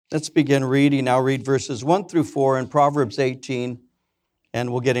Let's begin reading. I'll read verses 1 through 4 in Proverbs 18, and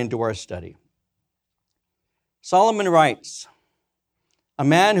we'll get into our study. Solomon writes, "A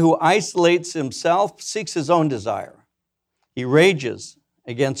man who isolates himself seeks his own desire. He rages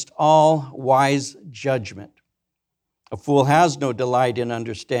against all wise judgment. A fool has no delight in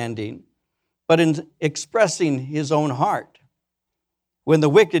understanding, but in expressing his own heart. When the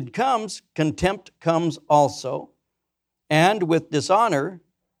wicked comes, contempt comes also, and with dishonor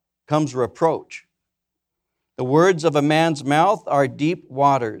comes reproach. The words of a man's mouth are deep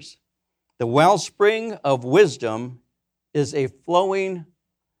waters. The wellspring of wisdom is a flowing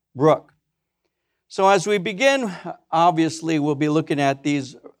brook." So as we begin, obviously, we'll be looking at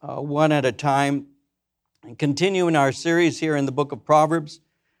these one at a time and continuing our series here in the book of Proverbs,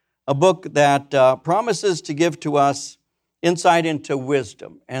 a book that promises to give to us insight into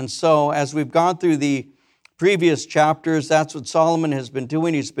wisdom. And so as we've gone through the previous chapters, that's what Solomon has been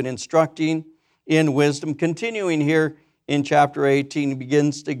doing. He's been instructing in wisdom. Continuing here in chapter 18, he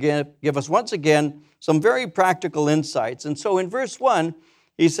begins to give us once again some very practical insights. And so in verse 1,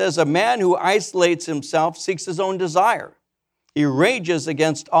 he says, "A man who isolates himself seeks his own desire. He rages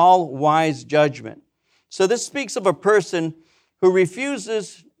against all wise judgment." So this speaks of a person who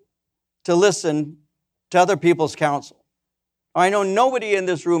refuses to listen to other people's counsel. I know nobody in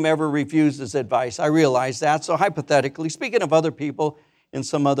this room ever refuses advice. I realize that. So hypothetically, speaking of other people in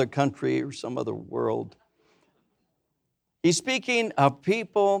some other country or some other world, he's speaking of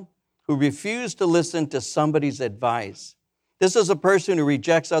people who refuse to listen to somebody's advice. This is a person who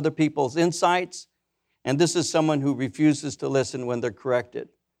rejects other people's insights, and this is someone who refuses to listen when they're corrected.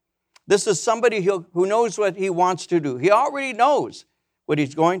 This is somebody who knows what he wants to do. He already knows what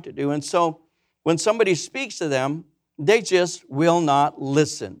he's going to do. And so when somebody speaks to them, they just will not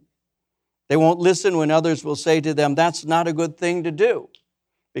listen. They won't listen when others will say to them, "That's not a good thing to do,"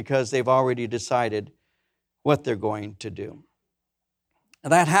 because they've already decided what they're going to do.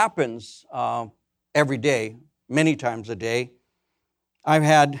 And that happens every day, many times a day. I've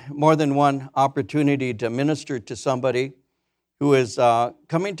had more than one opportunity to minister to somebody who is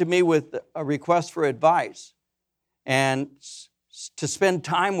coming to me with a request for advice and to spend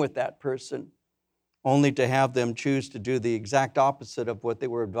time with that person, only to have them choose to do the exact opposite of what they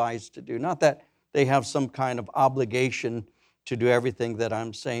were advised to do. Not that they have some kind of obligation to do everything that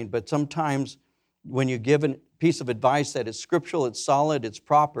I'm saying, but sometimes when you give a piece of advice that is scriptural, it's solid, it's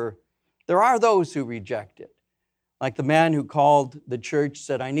proper, there are those who reject it. Like the man who called the church,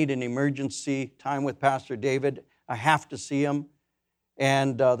 said, "I need an emergency time with Pastor David. I have to see him."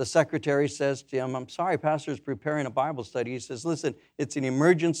 And the secretary says to him, "I'm sorry, Pastor's preparing a Bible study." He says, "Listen, it's an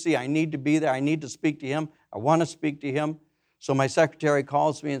emergency. I need to be there. I need to speak to him. I want to speak to him." So my secretary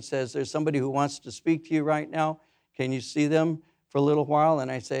calls me and says, "There's somebody who wants to speak to you right now. Can you see them for a little while?" And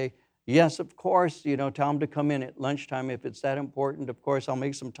I say, "Yes, of course. Tell them to come in at lunchtime. If it's that important, of course, I'll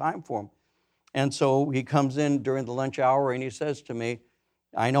make some time for them." And so he comes in during the lunch hour and he says to me,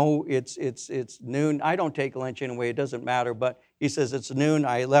 "I know it's noon. I don't take lunch anyway. It doesn't matter." But he says, "It's noon.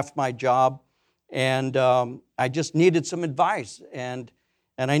 I left my job, and I just needed some advice, and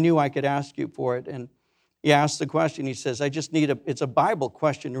I knew I could ask you for it." And he asked the question. He says, it's a Bible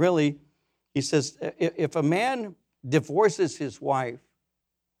question, really. He says, if a man divorces his wife,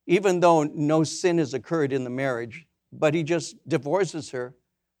 even though no sin has occurred in the marriage, but he just divorces her,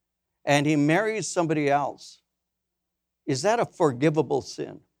 and he marries somebody else, is that a forgivable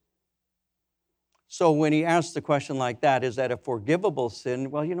sin? So when he asked the question like that, is that a forgivable sin?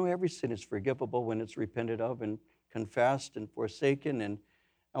 Well, every sin is forgivable when it's repented of and confessed and forsaken. And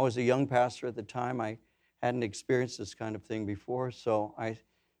I was a young pastor at the time. I hadn't experienced this kind of thing before, so I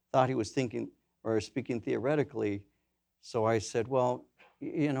thought he was thinking or speaking theoretically. So I said, well,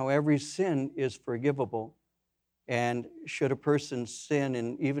 every sin is forgivable. And should a person sin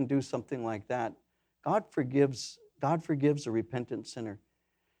and even do something like that, God forgives a repentant sinner.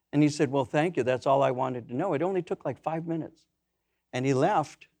 And he said, "Well, thank you. That's all I wanted to know." It only took like 5 minutes. And he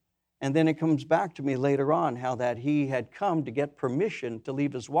left. And then it comes back to me later on how that he had come to get permission to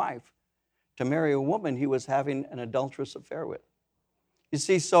leave his wife to marry a woman he was having an adulterous affair with. You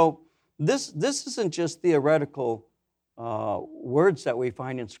see, so this isn't just theoretical words that we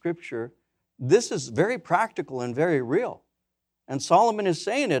find in Scripture. This is very practical and very real. And Solomon is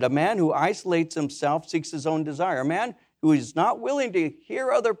saying it. A man who isolates himself seeks his own desire. A man who is not willing to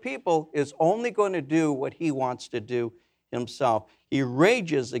hear other people is only going to do what he wants to do himself. He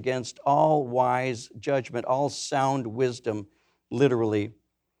rages against all wise judgment, all sound wisdom, literally.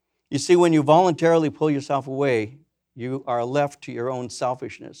 You see, when you voluntarily pull yourself away, you are left to your own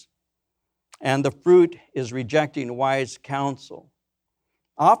selfishness. And the fruit is rejecting wise counsel.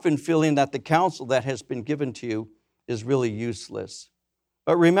 often feeling that the counsel that has been given to you is really useless.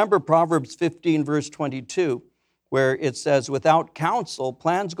 But remember Proverbs 15, verse 22, where it says, without counsel,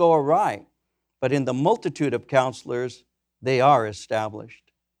 plans go awry, but in the multitude of counselors, they are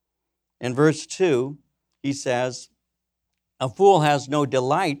established. In verse 2, he says, a fool has no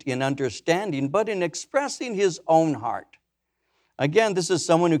delight in understanding, but in expressing his own heart. Again, this is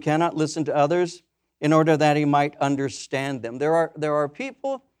someone who cannot listen to others in order that he might understand them. There are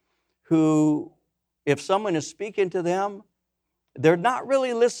people who, if someone is speaking to them, they're not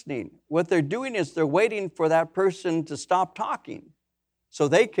really listening. What they're doing is they're waiting for that person to stop talking so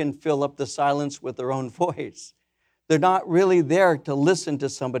they can fill up the silence with their own voice. They're not really there to listen to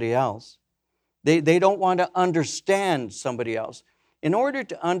somebody else. They don't want to understand somebody else. In order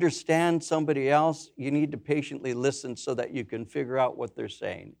to understand somebody else, you need to patiently listen so that you can figure out what they're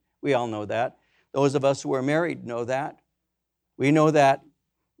saying. We all know that. Those of us who are married know that. We know that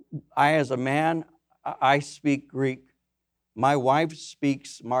I, as a man, I speak Greek. My wife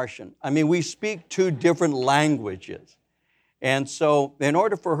speaks Martian. I mean, we speak two different languages. And so in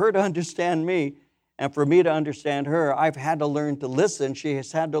order for her to understand me and for me to understand her, I've had to learn to listen. She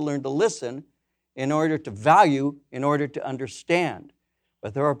has had to learn to listen in order to value, in order to understand.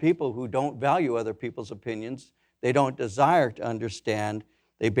 But there are people who don't value other people's opinions. They don't desire to understand.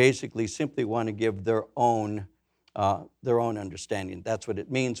 They basically simply want to give their own understanding. That's what it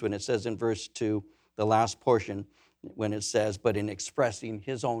means when it says in verse 2, the last portion, when it says, but in expressing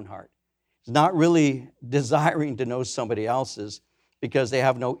his own heart. He's not really desiring to know somebody else's because they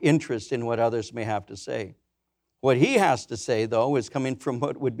have no interest in what others may have to say. What he has to say, though, is coming from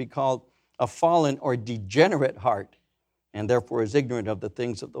what would be called a fallen or degenerate heart, and therefore is ignorant of the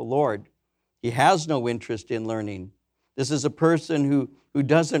things of the Lord. He has no interest in learning. This is a person who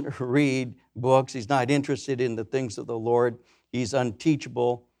doesn't read books. He's not interested in the things of the Lord. He's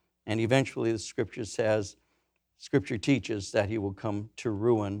unteachable, and eventually the Scripture teaches that he will come to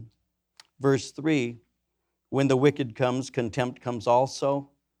ruin. Verse 3, when the wicked comes, contempt comes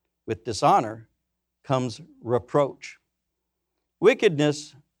also. With dishonor comes reproach.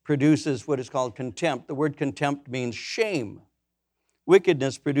 Wickedness produces what is called contempt. The word contempt means shame.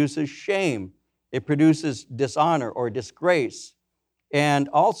 Wickedness produces shame. It produces dishonor or disgrace, and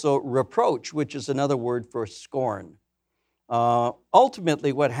also reproach, which is another word for scorn.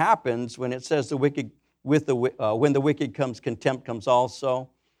 Ultimately, what happens when it says when the wicked comes, contempt comes also,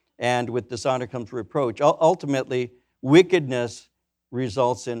 and with dishonor comes reproach. Ultimately, wickedness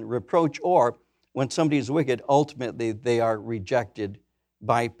results in reproach, or when somebody is wicked, ultimately they are rejected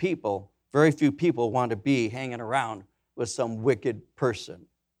by people. Very few people want to be hanging around with some wicked person.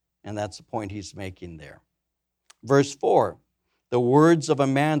 And that's the point he's making there. Verse 4, the words of a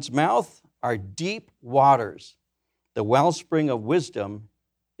man's mouth are deep waters. The wellspring of wisdom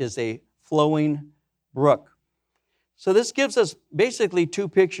is a flowing brook. So this gives us basically two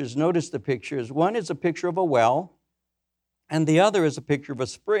pictures. Notice the pictures. One is a picture of a well, and the other is a picture of a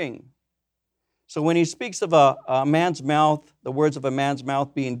spring. So when he speaks of a man's mouth, the words of a man's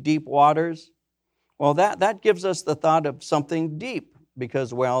mouth being deep waters, well, that gives us the thought of something deep,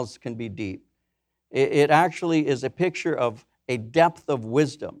 because wells can be deep. It actually is a picture of a depth of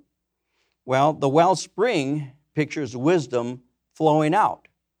wisdom. Well, the wellspring pictures wisdom flowing out.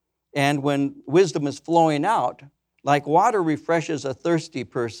 And when wisdom is flowing out, like water refreshes a thirsty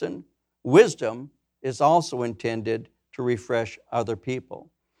person, wisdom is also intended to refresh other people.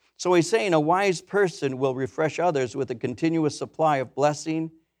 So he's saying a wise person will refresh others with a continuous supply of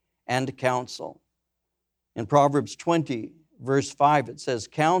blessing and counsel. In Proverbs 20, verse 5, it says,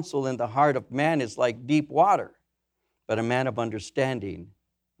 counsel in the heart of man is like deep water, but a man of understanding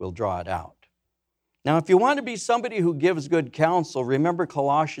will draw it out. Now, if you want to be somebody who gives good counsel, remember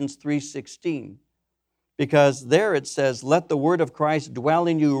Colossians 3:16, because there it says, let the word of Christ dwell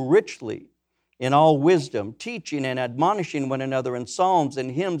in you richly in all wisdom, teaching and admonishing one another in psalms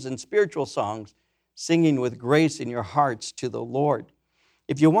and hymns and spiritual songs, singing with grace in your hearts to the Lord.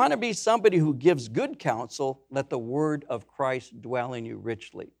 If you want to be somebody who gives good counsel, let the word of Christ dwell in you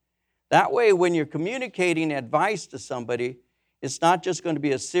richly. That way, when you're communicating advice to somebody, it's not just going to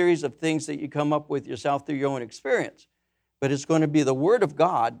be a series of things that you come up with yourself through your own experience, but it's going to be the word of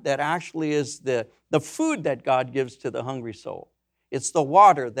God that actually is the food that God gives to the hungry soul. It's the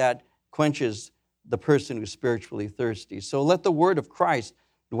water that quenches the person who's spiritually thirsty. So let the word of Christ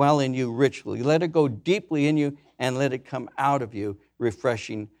dwell in you richly. Let it go deeply in you and let it come out of you,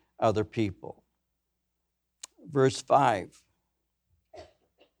 refreshing other people. Verse 5.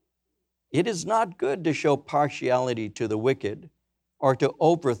 It is not good to show partiality to the wicked or to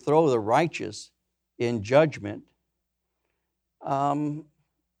overthrow the righteous in judgment.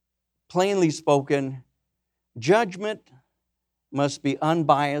 plainly spoken, judgment must be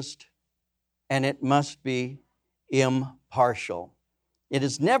unbiased and it must be impartial. It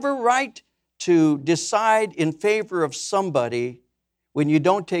is never right to decide in favor of somebody when you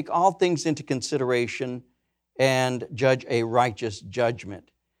don't take all things into consideration and judge a righteous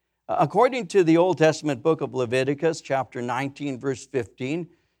judgment. According to the Old Testament book of Leviticus, chapter 19, verse 15,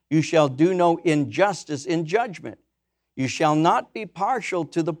 you shall do no injustice in judgment. You shall not be partial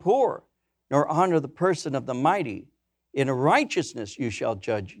to the poor, nor honor the person of the mighty. In righteousness you shall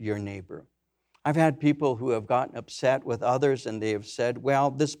judge your neighbor. I've had people who have gotten upset with others and they have said,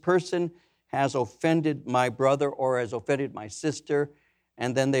 well, this person has offended my brother or has offended my sister.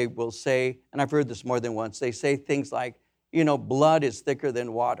 And then they will say, and I've heard this more than once, they say things like, blood is thicker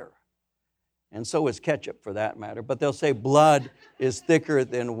than water. And so is ketchup for that matter. But they'll say blood is thicker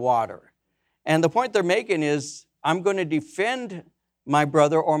than water. And the point they're making is, I'm going to defend my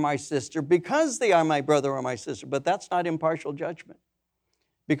brother or my sister because they are my brother or my sister. But that's not impartial judgment,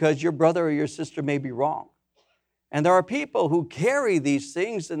 because your brother or your sister may be wrong. And there are people who carry these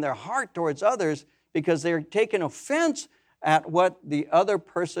things in their heart towards others because they're taking offense at what the other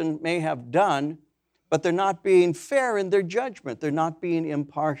person may have done, but they're not being fair in their judgment. They're not being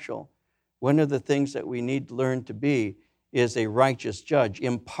impartial. One of the things that we need to learn to be is a righteous judge,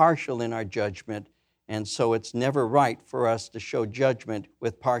 impartial in our judgment, and so it's never right for us to show judgment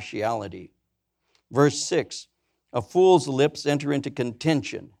with partiality. Verse 6, a fool's lips enter into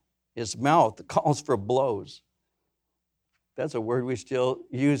contention. His mouth calls for blows. That's a word we still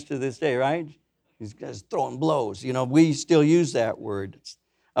use to this day, right? These guys throwing blows. We still use that word.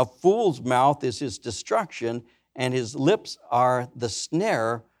 A fool's mouth is his destruction, and his lips are the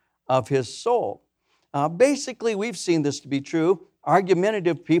snare of his soul. Basically, we've seen this to be true.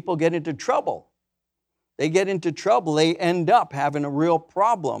 Argumentative people get into trouble. They get into trouble. They end up having a real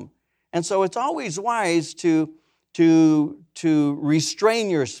problem. And so it's always wise to restrain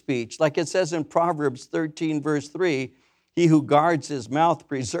your speech. Like it says in Proverbs 13, verse 3, he who guards his mouth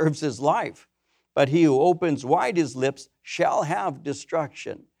preserves his life, but he who opens wide his lips shall have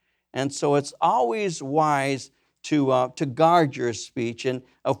destruction. And so it's always wise to guard your speech. And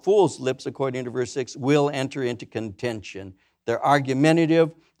a fool's lips, according to verse 6, will enter into contention. They're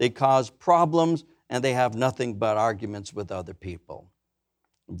argumentative, they cause problems, and they have nothing but arguments with other people.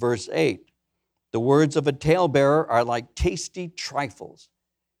 Verse 8, the words of a talebearer are like tasty trifles.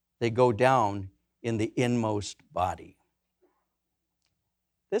 They go down in the inmost body.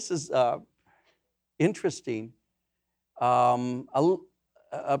 This is interesting. A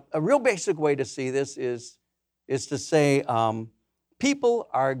real basic way to see this is to say people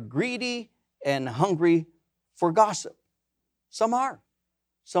are greedy and hungry for gossip. Some are.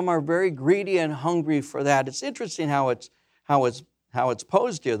 Some are very greedy and hungry for that. It's interesting how it's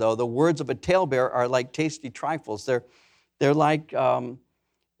posed here, though. The words of a talebearer are like tasty trifles. They're like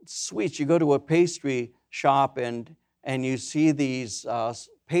sweets. You go to a pastry shop and you see these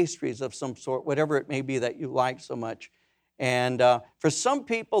pastries of some sort, whatever it may be that you like so much. And for some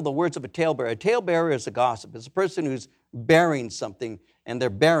people, the words of a talebearer is a gossip. It's a person who's bearing something, and they're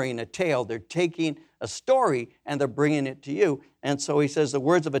bearing a tale. They're taking a story, and they're bringing it to you. And so he says the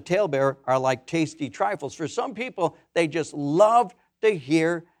words of a talebearer are like tasty trifles. For some people, they just love to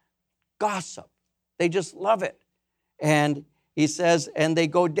hear gossip. They just love it. And he says, and they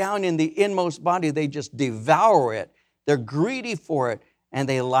go down in the inmost body. They just devour it. They're greedy for it, and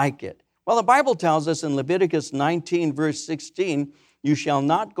they like it. Well, the Bible tells us in Leviticus 19, verse 16, you shall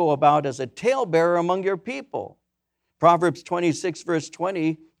not go about as a talebearer among your people. Proverbs 26, verse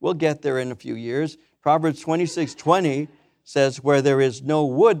 20, we'll get there in a few years. Proverbs 26:20 says, where there is no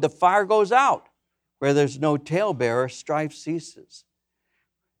wood, the fire goes out. Where there's no talebearer, strife ceases.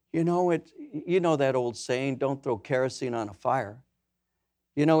 You know that old saying, don't throw kerosene on a fire.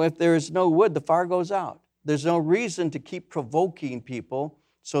 If there is no wood, the fire goes out. There's no reason to keep provoking people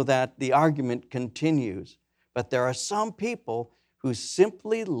so that the argument continues. But there are some people who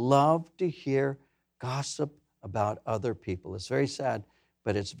simply love to hear gossip about other people. It's very sad,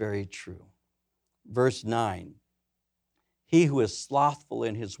 but it's very true. Verse 9, he who is slothful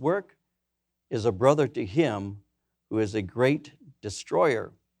in his work is a brother to him who is a great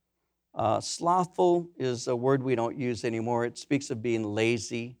destroyer. Slothful is a word we don't use anymore. It speaks of being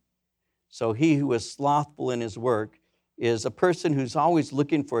lazy. So he who is slothful in his work is a person who's always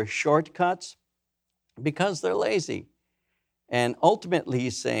looking for shortcuts because they're lazy. And ultimately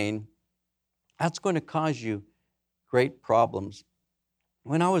he's saying, that's going to cause you great problems.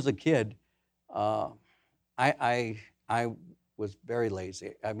 When I was a kid, I was very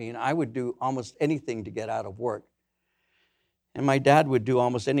lazy. I mean, I would do almost anything to get out of work. And my dad would do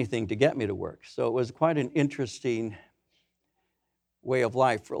almost anything to get me to work. So it was quite an interesting way of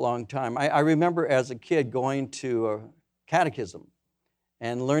life for a long time. I remember as a kid going to a catechism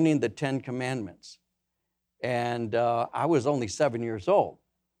and learning the 10 Commandments. And I was only 7 years old.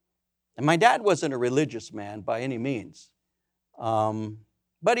 And my dad wasn't a religious man by any means.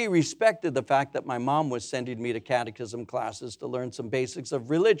 But he respected the fact that my mom was sending me to catechism classes to learn some basics of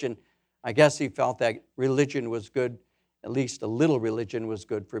religion. I guess he felt that religion was good, at least a little religion was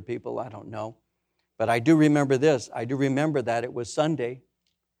good for people, I don't know. But I do remember this. I do remember that it was Sunday.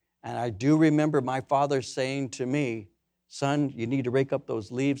 And I do remember my father saying to me, son, you need to rake up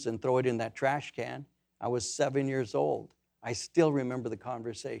those leaves and throw it in that trash can. I was 7 years old. I still remember the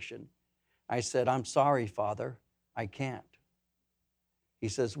conversation. I said, I'm sorry, Father, I can't. He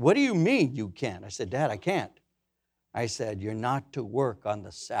says, what do you mean you can't? I said, Dad, I can't. I said, you're not to work on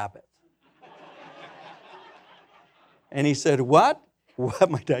the Sabbath. And he said, what? What?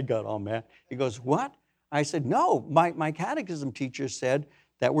 My dad got all mad. He goes, what? I said, no, my catechism teacher said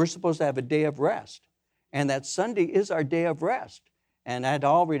that we're supposed to have a day of rest and that Sunday is our day of rest. And I'd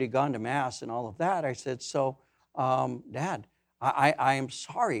already gone to Mass and all of that. I said, so, Dad, I am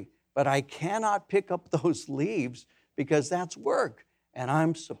sorry, but I cannot pick up those leaves because that's work. And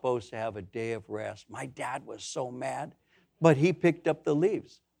I'm supposed to have a day of rest. My dad was so mad, but he picked up the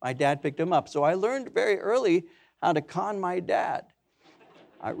leaves. My dad picked them up. So I learned very early how to con my dad.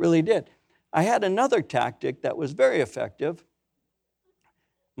 I really did. I had another tactic that was very effective.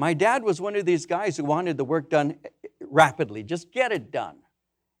 My dad was one of these guys who wanted the work done rapidly, just get it done.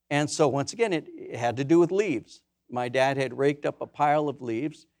 And so once again, it had to do with leaves. My dad had raked up a pile of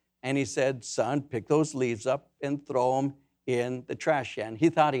leaves, and he said, son, pick those leaves up and throw them in the trash can. He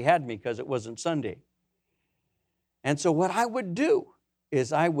thought he had me because it wasn't Sunday. And so what I would do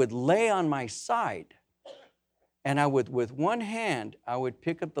is I would lay on my side, and I would, with one hand, I would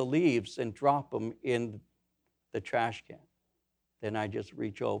pick up the leaves and drop them in the trash can. Then I just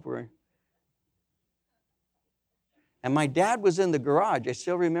reach over. And my dad was in the garage. I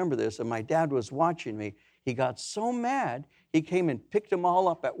still remember this. And my dad was watching me. He got so mad, he came and picked them all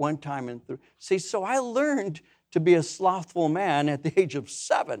up at one time. And see, so I learned to be a slothful man at the age of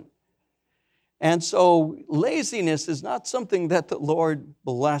 7. And so laziness is not something that the Lord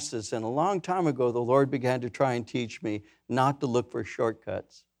blesses. And a long time ago, the Lord began to try and teach me not to look for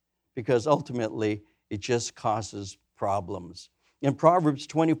shortcuts because ultimately it just causes problems. In Proverbs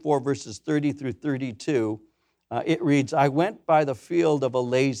 24, verses 30 through 32, it reads, I went by the field of a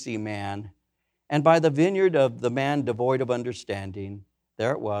lazy man, and by the vineyard of the man devoid of understanding.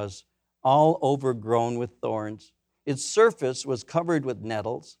 There it was, all overgrown with thorns. Its surface was covered with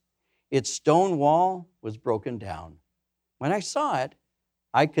nettles. Its stone wall was broken down. When I saw it,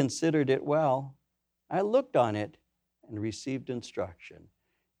 I considered it well. I looked on it and received instruction.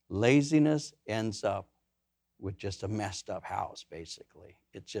 Laziness ends up with just a messed up house, basically.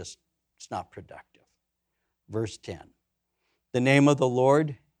 It's not productive. Verse 10, the name of the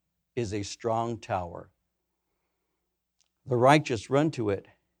Lord is a strong tower. The righteous run to it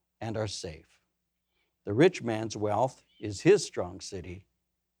and are safe. The rich man's wealth is his strong city,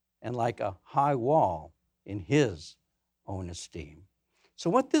 and like a high wall in his own esteem. So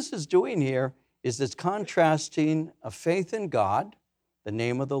what this is doing here is it's contrasting a faith in God, the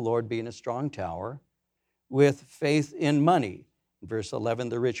name of the Lord being a strong tower, with faith in money. In verse 11,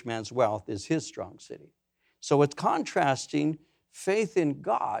 the rich man's wealth is his strong city. So it's contrasting faith in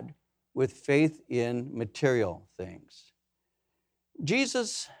God with faith in material things.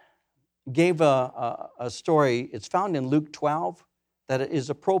 Jesus gave a story, it's found in Luke 12, that is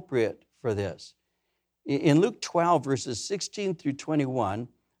appropriate for this. In Luke 12, verses 16 through 21,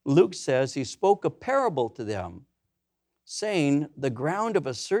 Luke says he spoke a parable to them, saying, the ground of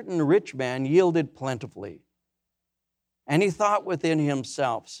a certain rich man yielded plentifully. And he thought within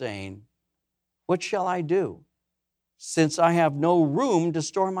himself, saying, what shall I do, since I have no room to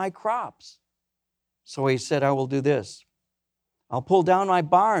store my crops? So he said, I will do this. I'll pull down my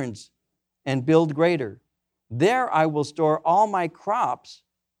barns and build greater. There I will store all my crops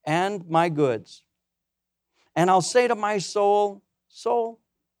and my goods. And I'll say to my soul, soul,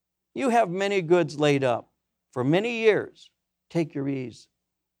 you have many goods laid up for many years. Take your ease.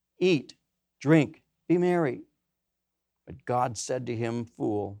 Eat, drink, be merry. But God said to him,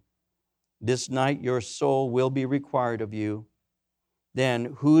 fool, this night your soul will be required of you.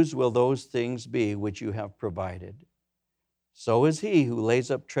 Then whose will those things be which you have provided? So is he who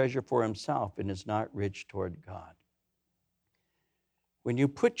lays up treasure for himself and is not rich toward God. When you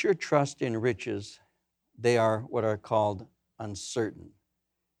put your trust in riches, they are what are called uncertain.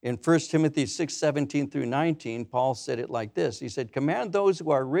 In 1 Timothy 6:17 through 19, Paul said it like this. He said, "Command those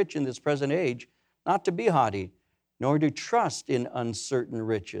who are rich in this present age not to be haughty, nor to trust in uncertain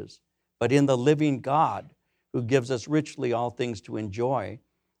riches, but in the living God, who gives us richly all things to enjoy.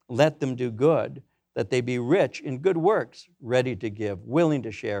 Let them do good, that they be rich in good works, ready to give, willing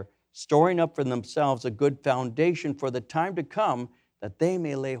to share, storing up for themselves a good foundation for the time to come, that they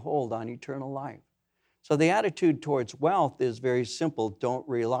may lay hold on eternal life." So the attitude towards wealth is very simple. Don't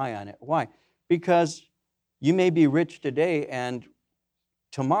rely on it. Why? Because you may be rich today and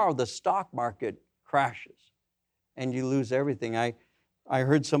tomorrow the stock market crashes and you lose everything. I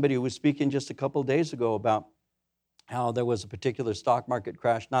heard somebody who was speaking just a couple days ago about how there was a particular stock market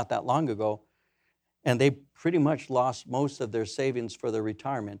crash not that long ago, and they pretty much lost most of their savings for their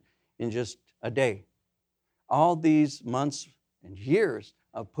retirement in just a day. All these months and years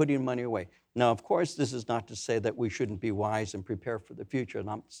of putting money away. Now, of course, this is not to say that we shouldn't be wise and prepare for the future, and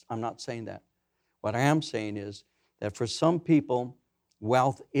I'm not saying that. What I am saying is that for some people,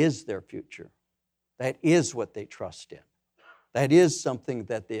 wealth is their future. That is what they trust in. That is something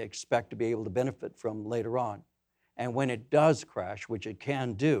that they expect to be able to benefit from later on. And when it does crash, which it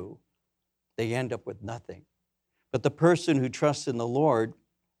can do, they end up with nothing. But the person who trusts in the Lord,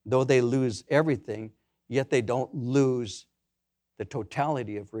 though they lose everything, yet they don't lose the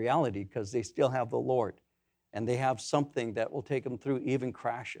totality of reality because they still have the Lord and they have something that will take them through even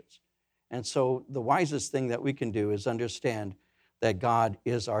crashes. And so the wisest thing that we can do is understand that God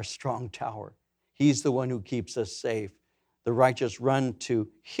is our strong tower. He's the one who keeps us safe. The righteous run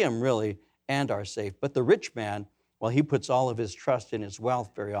to Him, really, and are safe. But the rich man, well, he puts all of his trust in his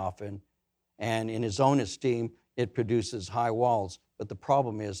wealth very often, and in his own esteem, it produces high walls. But the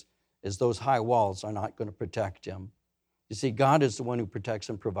problem is those high walls are not going to protect him. You see, God is the one who protects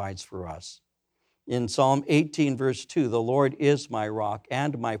and provides for us. In Psalm 18, verse 2, "The Lord is my rock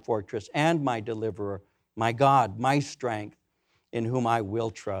and my fortress and my deliverer, my God, my strength, in whom I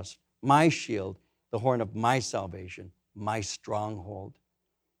will trust, my shield, the horn of my salvation, my stronghold."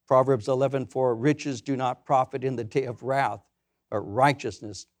 Proverbs 11:4, "Riches do not profit in the day of wrath, but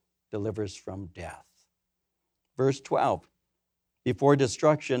righteousness delivers from death." Verse 12, "Before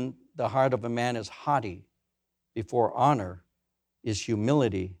destruction, the heart of a man is haughty. Before honor is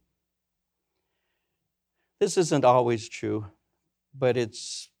humility." This isn't always true, but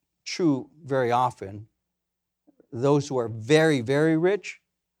it's true very often. Those who are very, very rich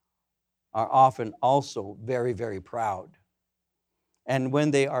are often also very, very proud. And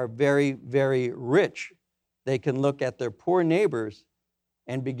when they are very, very rich, they can look at their poor neighbors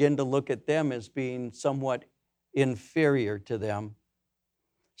and begin to look at them as being somewhat inferior to them.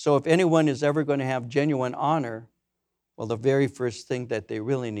 So if anyone is ever going to have genuine honor, well, the very first thing that they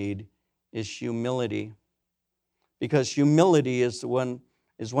really need is humility. Because humility is one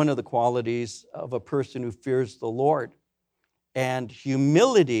of the qualities of a person who fears the Lord. And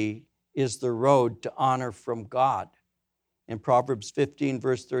humility is the road to honor from God. In Proverbs 15,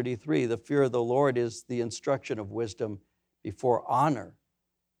 verse 33, "The fear of the Lord is the instruction of wisdom. Before honor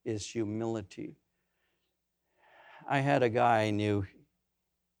is humility." I had a guy I knew.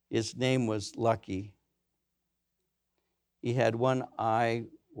 His name was Lucky. He had one eye,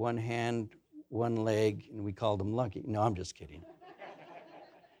 one hand, one leg, and we called him Lucky. No, I'm just kidding.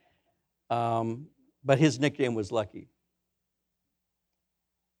 But his nickname was Lucky.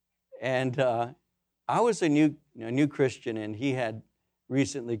 And I was a new Christian, and he had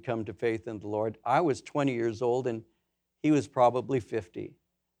recently come to faith in the Lord. I was 20 years old, and he was probably 50.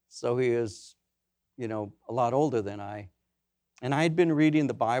 So he was, a lot older than I. And I had been reading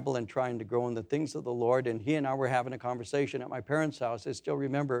the Bible and trying to grow in the things of the Lord, and he and I were having a conversation at my parents' house. I still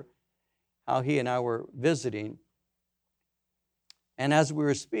remember how he and I were visiting. And as we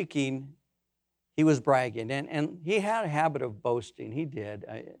were speaking, he was bragging, and he had a habit of boasting. He did.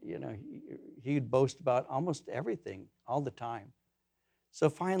 He'd boast about almost everything all the time. So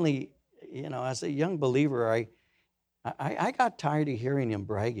finally, as a young believer, I got tired of hearing him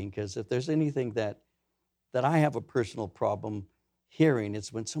bragging, because if there's anything that I have a personal problem hearing,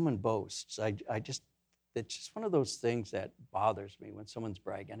 it's when someone boasts. It's just one of those things that bothers me when someone's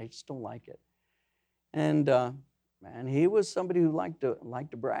bragging. I just don't like it. And he was somebody who liked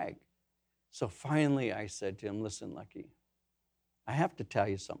to brag. So finally I said to him, "Listen, Lucky, I have to tell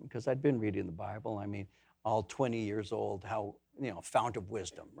you something," because I'd been reading the Bible. I mean, all 20 years old, how, fount of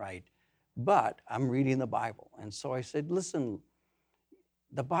wisdom, right? But I'm reading the Bible. And so I said, "Listen,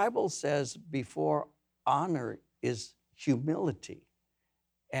 the Bible says before honor is humility,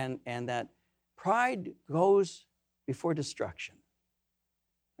 and that pride goes before destruction."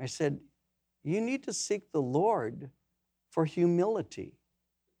 I said, "You need to seek the Lord for humility.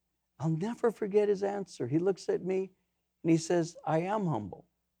 I'll never forget his answer. He looks at me and he says, I am humble.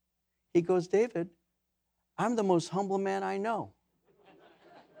 He goes, David, I'm the most humble man I know.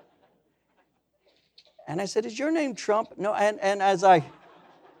 And I said, is your name Trump? No, and as I...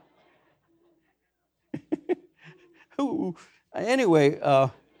 Anyway,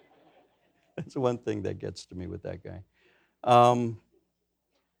 that's one thing that gets to me with that guy.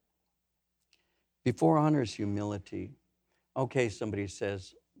 Before honor is humility. Okay, somebody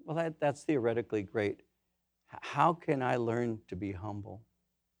says, well, that's theoretically great. How can I learn to be humble?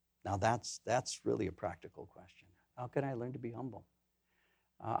 Now, that's really a practical question. How can I learn to be humble?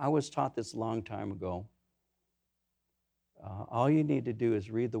 I was taught this a long time ago. All you need to do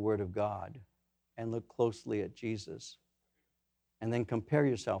is read the Word of God and look closely at Jesus and then compare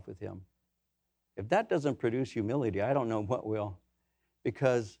yourself with him. If that doesn't produce humility, I don't know what will.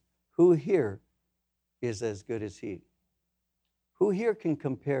 Because who here is as good as he? Who here can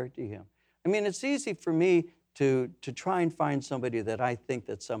compare to him? I mean, it's easy for me to try and find somebody that I think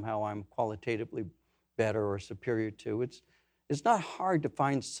that somehow I'm qualitatively better or superior to. It's not hard to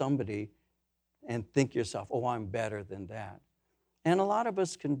find somebody and think yourself, oh, I'm better than that. And a lot of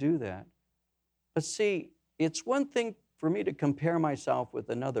us can do that. But see, it's one thing for me to compare myself with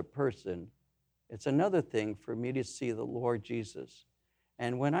another person. It's another thing for me to see the Lord Jesus.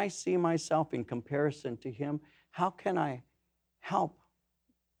 And when I see myself in comparison to him, how can I help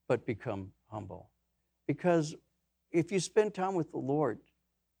but become humble? Because if you spend time with the Lord,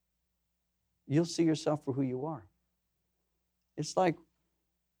 you'll see yourself for who you are. It's like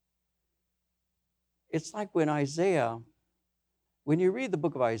when you read the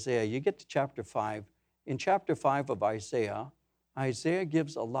book of Isaiah, you get to chapter 5. In chapter 5 of Isaiah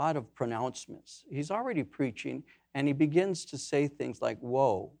gives a lot of pronouncements. He's already preaching, and he begins to say things like,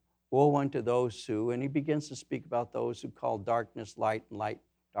 woe, woe unto those who, and he begins to speak about those who call darkness light and light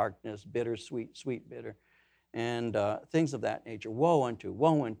darkness, bitter, sweet, sweet, bitter, and things of that nature. Woe unto,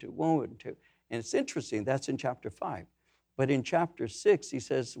 woe unto, woe unto. And it's interesting, that's in chapter 5. But in chapter 6, he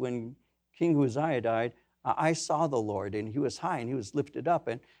says, when King Uzziah died, I saw the Lord, and he was high, and he was lifted up,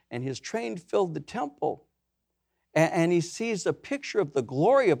 and his train filled the temple. And he sees a picture of the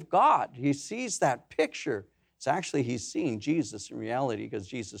glory of God. He sees that picture. It's actually, he's seeing Jesus in reality, because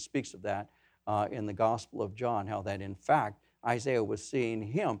Jesus speaks of that in the Gospel of John, how that in fact Isaiah was seeing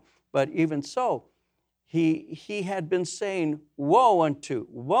him. But even so, he had been saying, woe unto,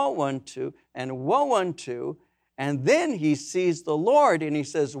 and woe unto, and then he sees the Lord, and he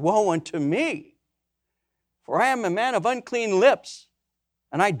says, woe unto me, for I am a man of unclean lips,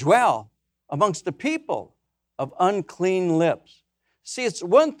 and I dwell amongst the people of unclean lips. See, it's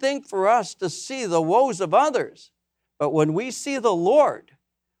one thing for us to see the woes of others, but when we see the Lord,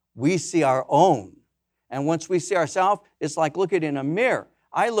 we see our own. And once we see ourselves, it's like looking in a mirror.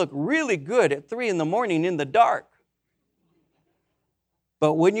 I look really good at 3 a.m. in the dark.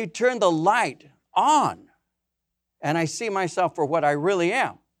 But when you turn the light on, and I see myself for what I really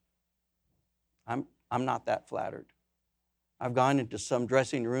am, I'm not that flattered. I've gone into some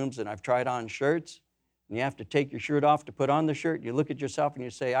dressing rooms and I've tried on shirts, and you have to take your shirt off to put on the shirt, and you look at yourself and you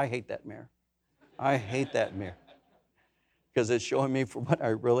say, I hate that mirror. I hate that mirror. Because it's showing me for what I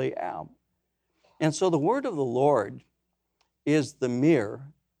really am. And so the word of the Lord is the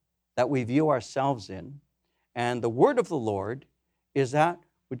mirror that we view ourselves in. And the word of the Lord is that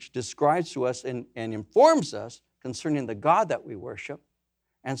which describes to us and informs us concerning the God that we worship.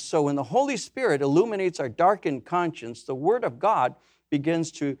 And so when the Holy Spirit illuminates our darkened conscience, the word of God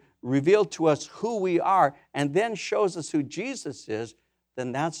begins to reveal to us who we are and then shows us who Jesus is.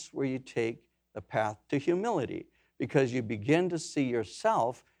 Then that's where you take the path to humility, because you begin to see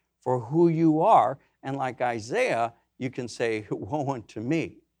yourself for who you are. And like Isaiah, you can say, woe unto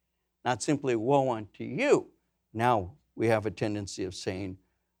me, not simply woe unto you. Now we have a tendency of saying,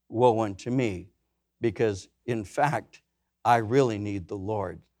 woe unto me, because in fact, I really need the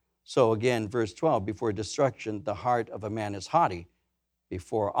Lord. So again, verse 12, before destruction, the heart of a man is haughty.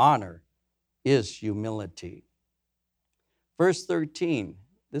 Before honor is humility. Verse 13,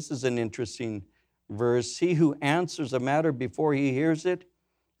 this is an interesting verse. He who answers a matter before he hears it,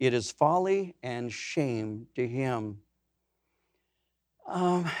 it is folly and shame to him.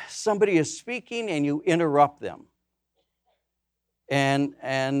 Somebody is speaking and you interrupt them.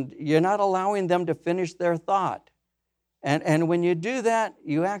 And you're not allowing them to finish their thought. And when you do that,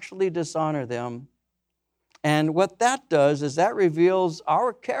 you actually dishonor them. And what that does is that reveals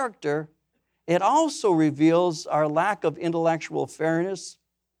our character. It also reveals our lack of intellectual fairness,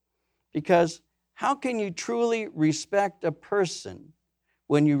 because how can you truly respect a person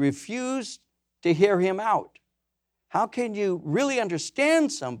when you refuse to hear him out? How can you really understand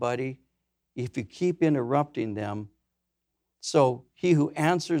somebody if you keep interrupting them? So he who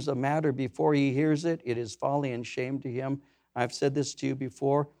answers a matter before he hears it, it is folly and shame to him. I've said this to you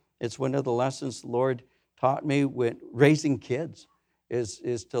before. It's one of the lessons the Lord taught me with raising kids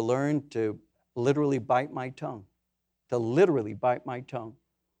is to learn to literally bite my tongue,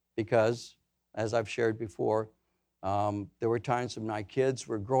 because, as I've shared before, there were times when my kids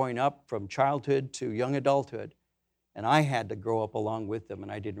were growing up from childhood to young adulthood, and I had to grow up along with them,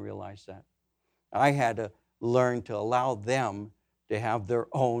 and I didn't realize that. I had to learn to allow them to have their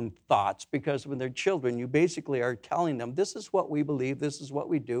own thoughts, because when they're children, you basically are telling them, this is what we believe, this is what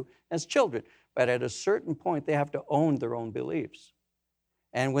we do as children. But at a certain point, they have to own their own beliefs.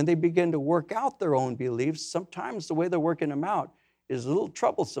 And when they begin to work out their own beliefs, sometimes the way they're working them out is a little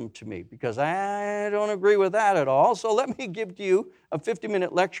troublesome to me, because I don't agree with that at all. So let me give to you a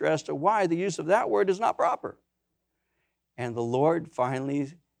 50-minute lecture as to why the use of that word is not proper. And the Lord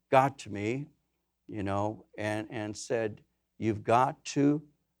finally got to me, and said, you've got to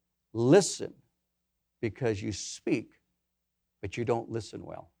listen, because you speak, but you don't listen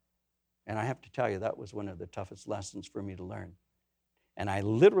well. And I have to tell you, that was one of the toughest lessons for me to learn. And I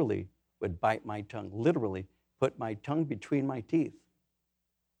literally would bite my tongue, literally put my tongue between my teeth.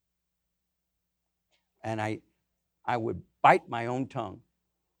 And I would bite my own tongue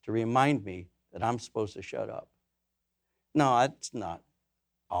to remind me that I'm supposed to shut up. No, it's not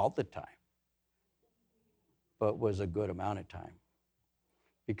all the time, but was a good amount of time.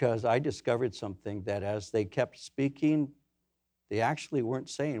 Because I discovered something, that as they kept speaking, they actually weren't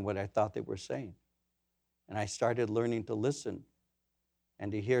saying what I thought they were saying. And I started learning to listen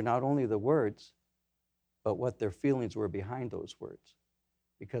and to hear not only the words, but what their feelings were behind those words.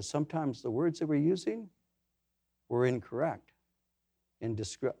 Because sometimes the words they were using were incorrect in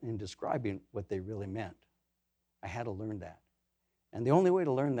describing what they really meant. I had to learn that. And the only way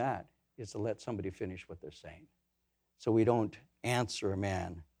to learn that is to let somebody finish what they're saying. So we don't answer a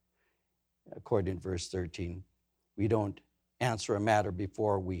man, according to verse 13. We don't answer a matter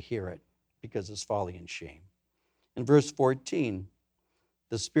before we hear it, because it's folly and shame. In verse 14,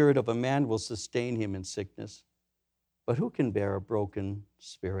 the spirit of a man will sustain him in sickness, but who can bear a broken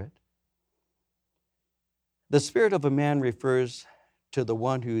spirit? The spirit of a man refers to the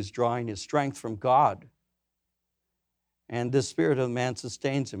one who is drawing his strength from God. And the spirit of man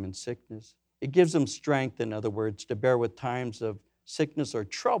sustains him in sickness. It gives him strength, in other words, to bear with times of sickness or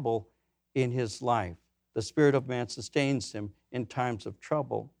trouble in his life. The spirit of man sustains him in times of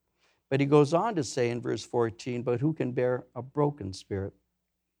trouble. But he goes on to say in verse 14, but who can bear a broken spirit?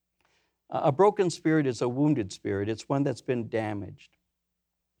 A broken spirit is a wounded spirit. It's one that's been damaged.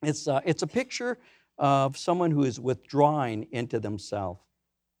 It's a picture of someone who is withdrawing into themselves.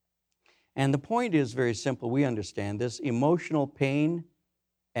 And the point is very simple. We understand this. Emotional pain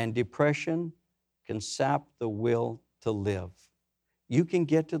and depression can sap the will to live. You can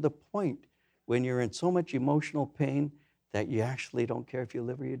get to the point when you're in so much emotional pain that you actually don't care if you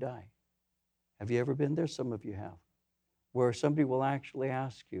live or you die. Have you ever been there? Some of you have. Where somebody will actually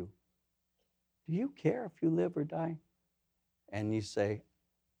ask you, do you care if you live or die? And you say,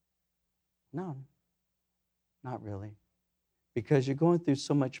 no, not really. Because you're going through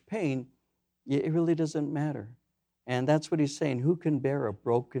so much pain, it really doesn't matter. And that's what he's saying. Who can bear a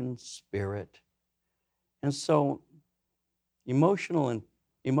broken spirit? And so emotional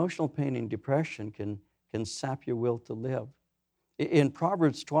pain and depression can sap your will to live. In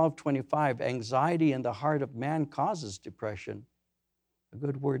Proverbs 12:25, anxiety in the heart of man causes depression. A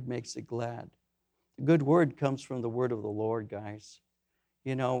good word makes it glad. A good word comes from the word of the Lord, guys.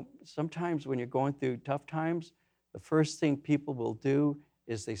 Sometimes when you're going through tough times, the first thing people will do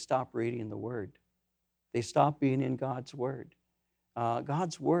is they stop reading the word. They stop being in God's word.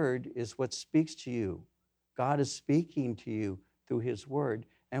 God's word is what speaks to you. God is speaking to you through his word.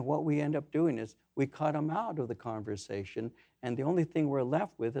 And what we end up doing is we cut him out of the conversation, and the only thing we're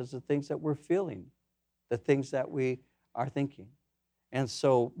left with is the things that we're feeling, the things that we are thinking. And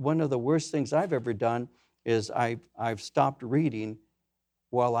so one of the worst things I've ever done is I've stopped reading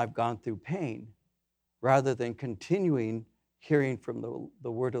while I've gone through pain, rather than continuing hearing from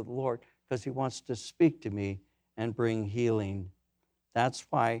the word of the Lord, because he wants to speak to me and bring healing. That's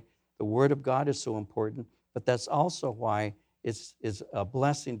why the word of God is so important, but that's also why it's a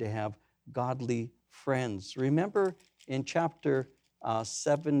blessing to have godly friends. Remember in chapter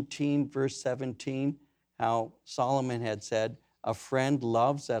 17, verse 17, how Solomon had said, a friend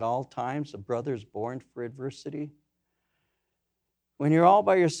loves at all times, a brother is born for adversity. When you're all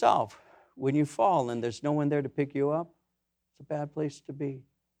by yourself, when you fall and there's no one there to pick you up, it's a bad place to be.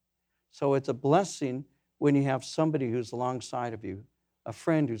 So it's a blessing when you have somebody who's alongside of you, a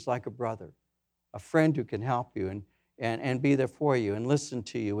friend who's like a brother, a friend who can help you and be there for you and listen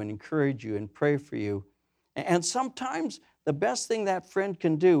to you and encourage you and pray for you. And sometimes the best thing that friend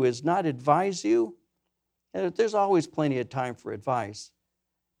can do is not advise you. There's always plenty of time for advice.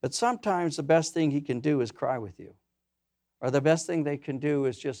 But sometimes the best thing he can do is cry with you. Or the best thing they can do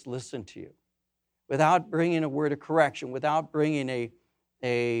is just listen to you without bringing a word of correction, without bringing a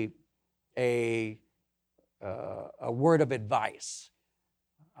word of advice.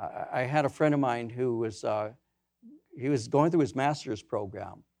 I had a friend of mine who was he was going through his master's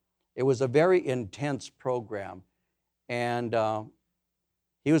program. It was a very intense program, and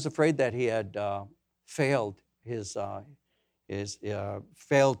he was afraid that he had failed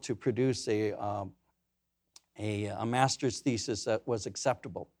failed to produce a master's thesis that was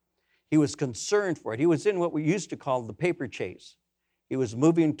acceptable. He was concerned for it. He was in what we used to call the paper chase. He was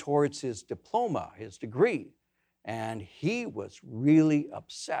moving towards his diploma, his degree, and he was really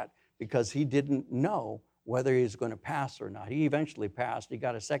upset because he didn't know whether he was going to pass or not. He eventually passed. He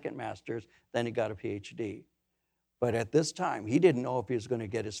got a second master's, then he got a PhD. But at this time, he didn't know if he was going to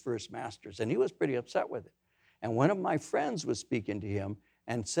get his first master's, and he was pretty upset with it. And one of my friends was speaking to him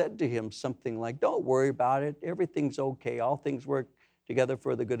and said to him something like, "Don't worry about it. Everything's okay. All things work together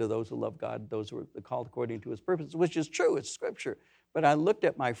for the good of those who love God, those who are called according to his purpose," which is true. It's Scripture. But I looked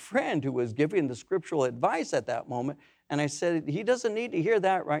at my friend who was giving the scriptural advice at that moment, and I said, he doesn't need to hear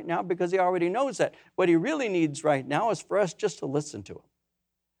that right now because he already knows that. What he really needs right now is for us just to listen to him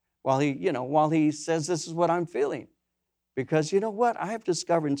while he says, "This is what I'm feeling." Because you know what? I have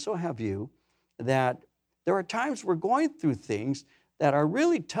discovered, and so have you, that there are times we're going through things that are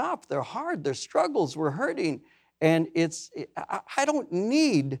really tough. They're hard. They're struggles. We're hurting. And I don't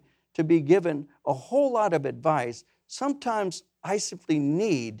need to be given a whole lot of advice. Sometimes I simply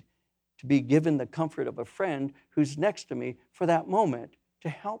need to be given the comfort of a friend who's next to me for that moment to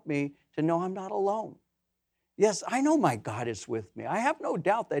help me to know I'm not alone. Yes, I know my God is with me. I have no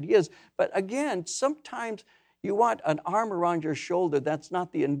doubt that he is. But again, sometimes you want an arm around your shoulder. That's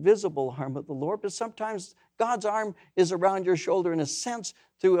not the invisible arm of the Lord, but sometimes God's arm is around your shoulder in a sense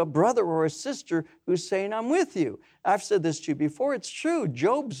through a brother or a sister who's saying, "I'm with you." I've said this to you before. It's true.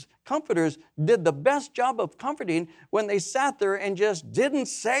 Job's comforters did the best job of comforting when they sat there and just didn't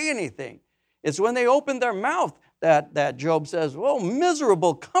say anything. It's when they opened their mouth that Job says, "Well,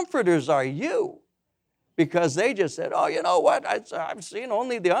 miserable comforters are you." Because they just said, "Oh, you know what? I've seen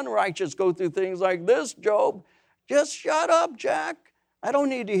only the unrighteous go through things like this, Job. Just shut up, Jack. I don't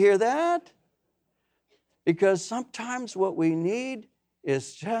need to hear that." Because sometimes what we need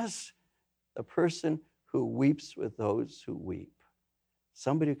is just the person who weeps with those who weep.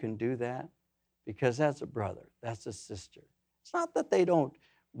 Somebody who can do that, because that's a brother, that's a sister. It's not that they don't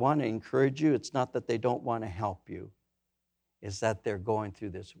want to encourage you. It's not that they don't want to help you. It's that they're going through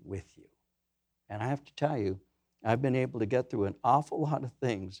this with you. And I have to tell you, I've been able to get through an awful lot of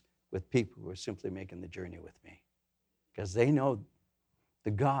things with people who are simply making the journey with me, because they know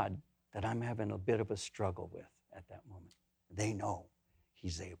the God that I'm having a bit of a struggle with at that moment. They know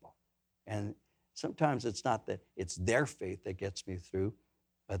he's able. And sometimes it's not that it's their faith that gets me through,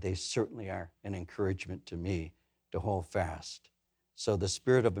 but they certainly are an encouragement to me to hold fast. So the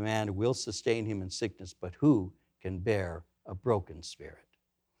spirit of a man will sustain him in sickness, but who can bear a broken spirit?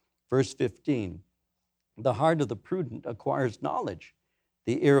 Verse 15, the heart of the prudent acquires knowledge.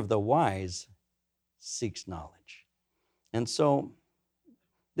 The ear of the wise seeks knowledge. And so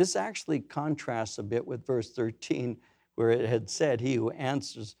this actually contrasts a bit with verse 13, where it had said, "He who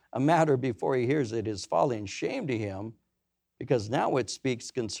answers a matter before he hears it is folly and shame to him," because now it speaks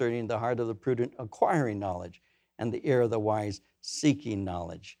concerning the heart of the prudent acquiring knowledge and the ear of the wise seeking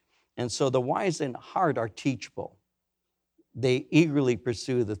knowledge. And so the wise in heart are teachable. They eagerly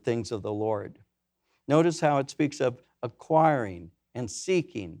pursue the things of the Lord. Notice how it speaks of acquiring and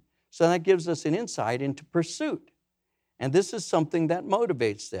seeking. So that gives us an insight into pursuit. And this is something that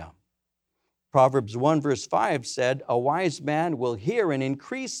motivates them. Proverbs 1 verse 5 said, "A wise man will hear and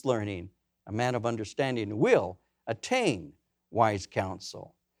increase learning. A man of understanding will attain wise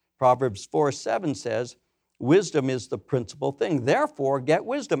counsel." Proverbs 4:7 says, "Wisdom is the principal thing. Therefore, get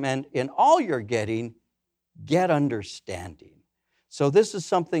wisdom, and in all you're getting, get understanding." So this is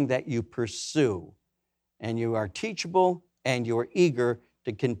something that you pursue, and you are teachable, and you are eager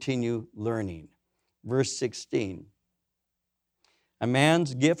to continue learning. Verse 16, "A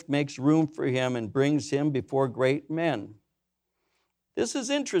man's gift makes room for him and brings him before great men." This is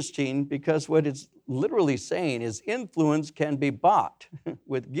interesting because what it's literally saying is influence can be bought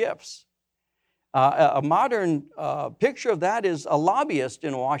with gifts. A modern picture of that is a lobbyist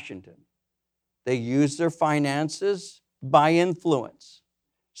in Washington. They use their finances by influence.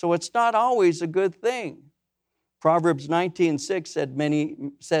 So it's not always a good thing. Proverbs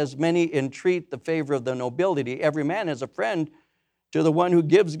 19:6 says, many entreat the favor of the nobility. Every man is a friend to the one who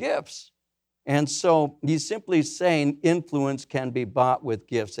gives gifts. And so he's simply saying influence can be bought with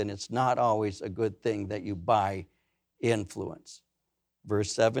gifts, and it's not always a good thing that you buy influence.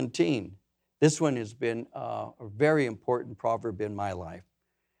 Verse 17. This one has been a very important proverb in my life.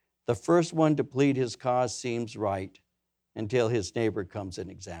 The first one to plead his cause seems right until his neighbor comes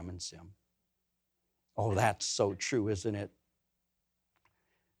and examines him. Oh, that's so true, isn't it?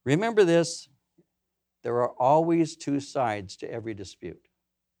 Remember this, there are always two sides to every dispute.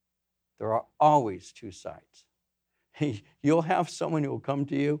 There are always two sides. You'll have someone who will come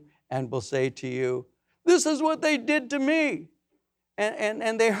to you and will say to you, this is what they did to me.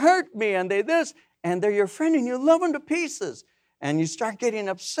 And they hurt me, and they this, and they're your friend, and you love them to pieces. And you start getting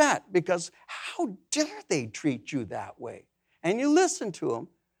upset because how dare they treat you that way? And you listen to them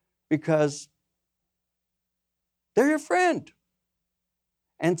because they're your friend.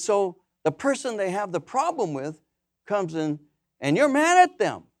 And so the person they have the problem with comes in, and you're mad at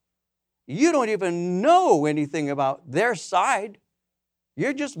them. You don't even know anything about their side.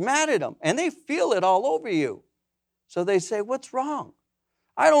 You're just mad at them, and they feel it all over you. So they say, what's wrong?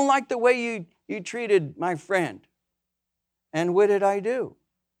 I don't like the way you treated my friend. And what did I do?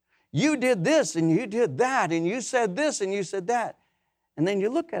 You did this, and you did that, and you said this, and you said that. And then you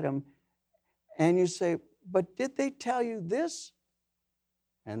look at them, and you say, but did they tell you this?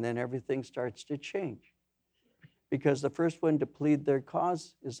 And then everything starts to change. Because the first one to plead their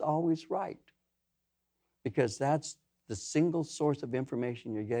cause is always right. Because that's the single source of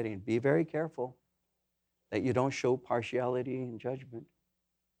information you're getting. Be very careful that you don't show partiality and judgment.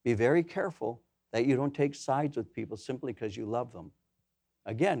 Be very careful that you don't take sides with people simply because you love them.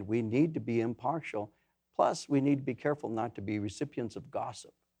 Again, we need to be impartial. Plus, we need to be careful not to be recipients of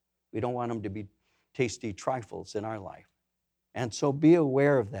gossip. We don't want them to be tasty trifles in our life. And so be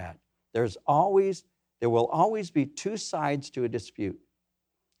aware of that. There will always be two sides to a dispute.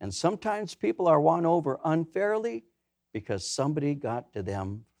 And sometimes people are won over unfairly because somebody got to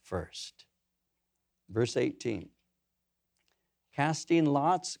them first. Verse 18. Casting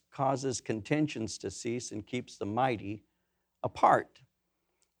lots causes contentions to cease and keeps the mighty apart.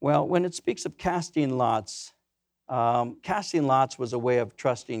 Well, when it speaks of casting lots was a way of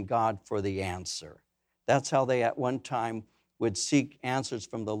trusting God for the answer. That's how they at one time would seek answers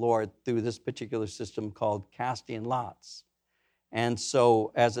from the Lord through this particular system called casting lots. And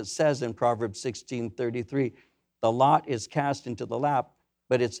so, as it says in Proverbs 16:33, the lot is cast into the lap,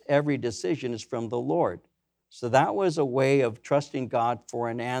 but its every decision is from the Lord. So that was a way of trusting God for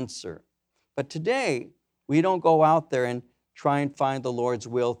an answer. But today, we don't go out there and try and find the Lord's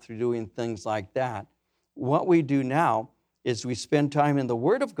will through doing things like that. What we do now is we spend time in the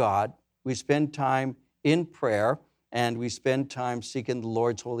Word of God, we spend time in prayer, and we spend time seeking the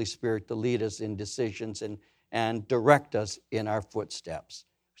Lord's Holy Spirit to lead us in decisions and direct us in our footsteps.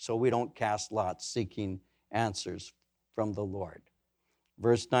 So we don't cast lots seeking answers from the Lord.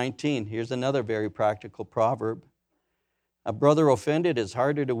 Verse 19, here's another very practical proverb. A brother offended is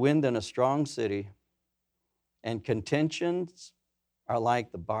harder to win than a strong city, and contentions are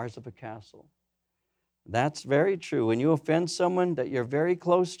like the bars of a castle. That's very true. When you offend someone that you're very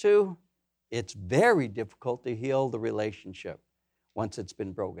close to, it's very difficult to heal the relationship once it's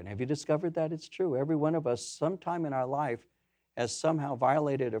been broken. Have you discovered that? It's true. Every one of us, sometime in our life, has somehow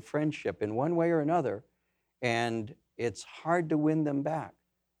violated a friendship in one way or another, and it's hard to win them back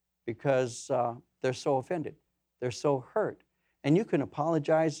because they're so offended. They're so hurt. And you can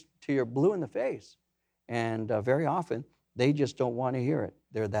apologize till you're blue in the face, and very often, they just don't want to hear it.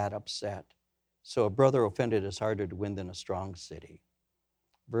 They're that upset. So a brother offended is harder to win than a strong city.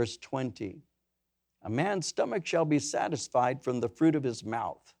 Verse 20, a man's stomach shall be satisfied from the fruit of his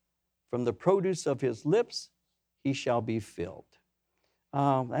mouth. From the produce of his lips he shall be filled.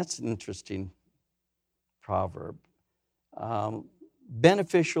 That's an interesting proverb.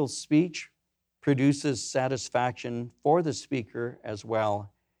 Beneficial speech produces satisfaction for the speaker as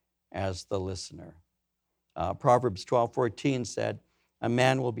well as the listener. Proverbs 12:14 said, a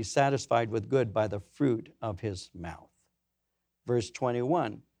man will be satisfied with good by the fruit of his mouth. Verse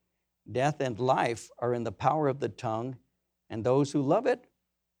 21, death and life are in the power of the tongue, and those who love it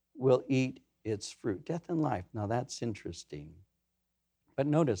will eat its fruit. Death and life, now that's interesting. But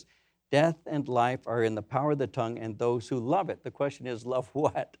notice, death and life are in the power of the tongue, and those who love it. The question is, love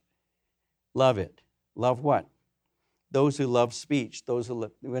what? Love it. Love what? Those who love speech. Those who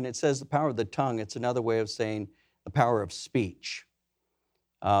love, when it says the power of the tongue, it's another way of saying the power of speech.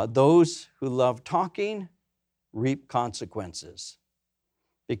 Those who love talking reap consequences,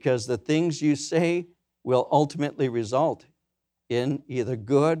 because the things you say will ultimately result in either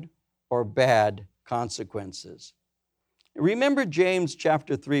good or bad consequences. Remember James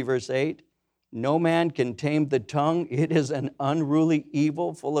chapter 3, verse 8? No man can tame the tongue. It is an unruly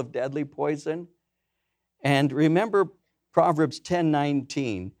evil full of deadly poison. And remember Proverbs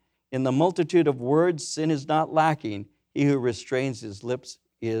 10:19. In the multitude of words, sin is not lacking. He who restrains his lips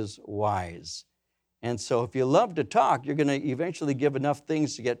is wise. And so if you love to talk, you're going to eventually give enough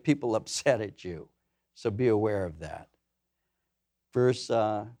things to get people upset at you. So be aware of that. Verse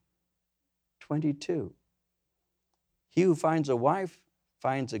 22. He who finds a wife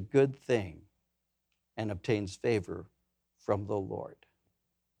finds a good thing and obtains favor from the Lord.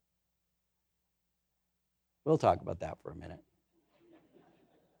 We'll talk about that for a minute.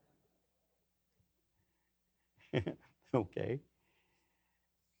 Okay.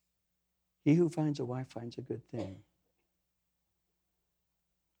 He who finds a wife finds a good thing.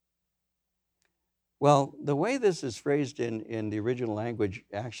 Well, the way this is phrased in the original language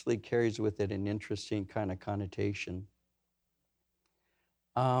actually carries with it an interesting kind of connotation.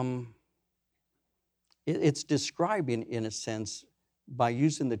 It's describing, in a sense, by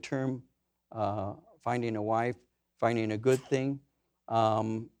using the term finding a wife, finding a good thing,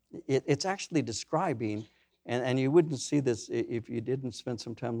 it's actually describing, and you wouldn't see this if you didn't spend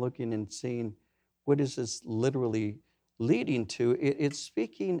some time looking and seeing what is this literally leading to. It's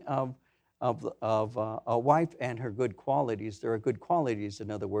speaking of a wife and her good qualities. There are good qualities, in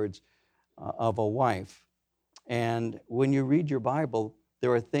other words, of a wife. And when you read your Bible,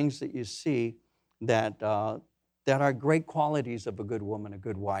 there are things that you see that are great qualities of a good woman, a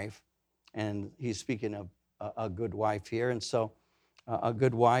good wife. And he's speaking of a good wife here. And so a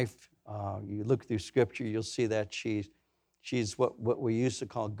good wife, you look through Scripture, you'll see that she's what we used to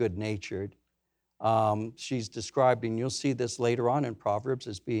call good-natured. She's described, and you'll see this later on in Proverbs,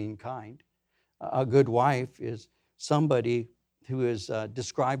 as being kind. A good wife is somebody who is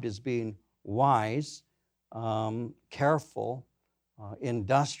described as being wise, careful,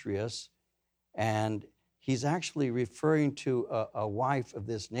 industrious, and he's actually referring to a wife of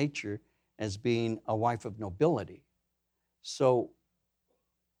this nature as being a wife of nobility. So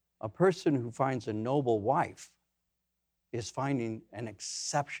a person who finds a noble wife is finding an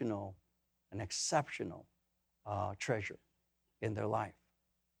exceptional treasure in their life.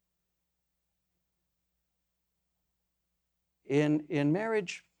 In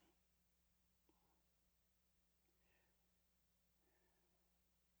marriage,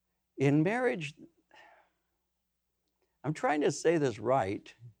 I'm trying to say this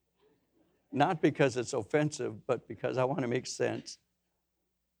right, not because it's offensive, but because I want to make sense.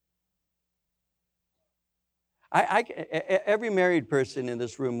 Every married person in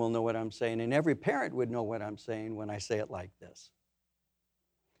this room will know what I'm saying, and every parent would know what I'm saying when I say it like this.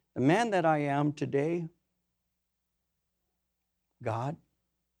 The man that I am today, God,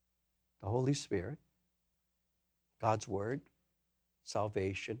 the Holy Spirit, God's Word,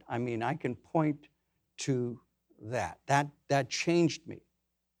 salvation. I mean, I can point to that. That changed me.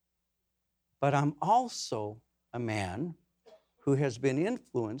 But I'm also a man who has been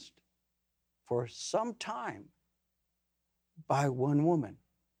influenced for some time by one woman.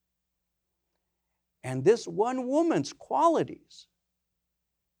 And this one woman's qualities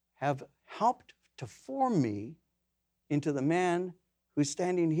have helped to form me into the man who's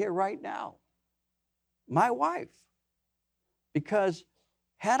standing here right now, my wife. Because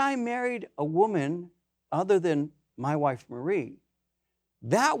had I married a woman other than my wife Marie,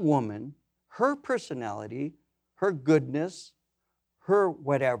 that woman, her personality, her goodness, her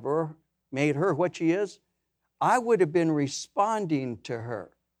whatever made her what she is, I would have been responding to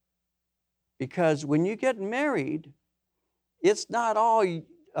her. Because when you get married, it's not all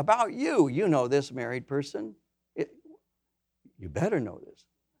about you. You know this, married person. You better know this.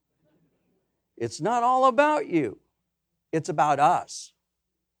 It's not all about you. It's about us.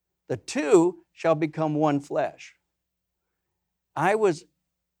 The two shall become one flesh. I was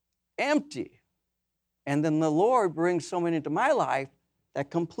empty, and then the Lord brings someone into my life that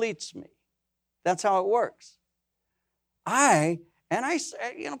completes me. That's how it works.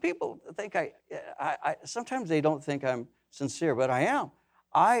 People think sometimes they don't think I'm sincere, but I am.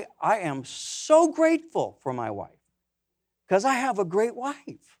 I am so grateful for my wife because I have a great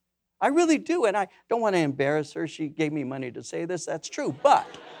wife. I really do, and I don't want to embarrass her. She gave me money to say this. That's true, but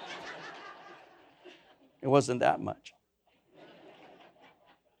it wasn't that much.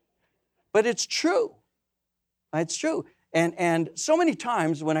 But it's true. It's true. And so many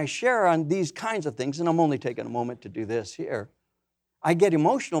times when I share on these kinds of things, and I'm only taking a moment to do this here, I get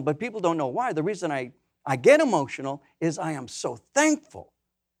emotional, but people don't know why. The reason I get emotional is I am so thankful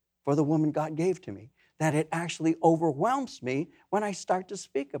for the woman God gave to me that it actually overwhelms me when I start to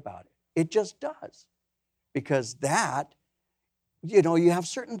speak about it. It just does. Because that, you have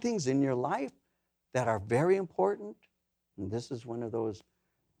certain things in your life that are very important, and this is one of those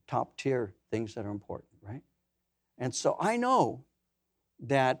top tier things that are important, right? And so I know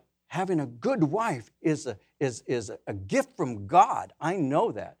that having a good wife is a gift from God. I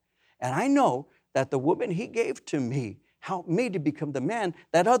know that. And I know that the woman He gave to me helped me to become the man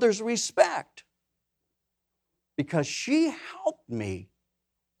that others respect. Because she helped me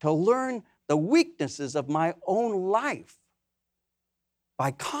to learn the weaknesses of my own life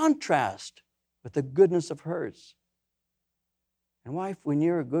by contrast with the goodness of hers. And wife, when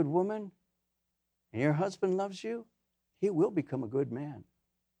you're a good woman and your husband loves you, he will become a good man.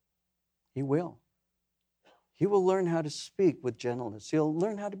 He will. He will learn how to speak with gentleness. He'll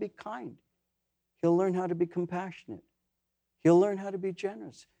learn how to be kind. He'll learn how to be compassionate. He'll learn how to be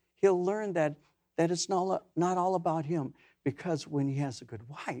generous. He'll learn that it's not all about him, because when he has a good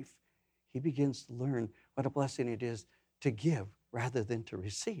wife, he begins to learn what a blessing it is to give rather than to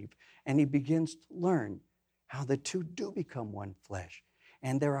receive. And he begins to learn how the two do become one flesh.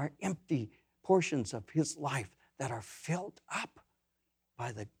 And there are empty portions of his life that are filled up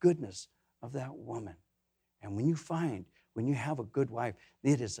by the goodness of that woman. And when you have a good wife,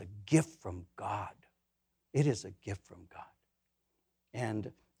 it is a gift from God. It is a gift from God.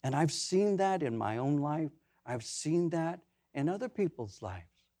 And I've seen that in my own life. I've seen that in other people's lives.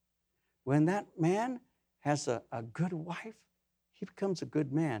 When that man has a good wife, he becomes a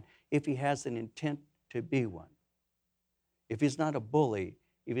good man if he has an intent to be one. If he's not a bully,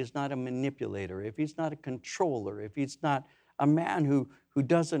 if he's not a manipulator, if he's not a controller, if he's not a man who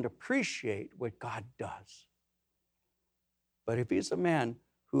doesn't appreciate what God does. But if he's a man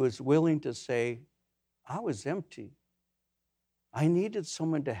who is willing to say, I was empty. I needed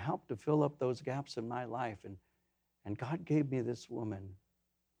someone to help to fill up those gaps in my life. And God gave me this woman.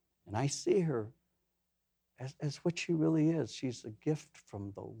 And I see her as what she really is. She's a gift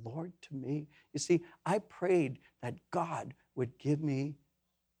from the Lord to me. You see, I prayed that God would give me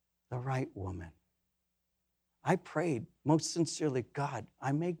the right woman. I prayed most sincerely, God,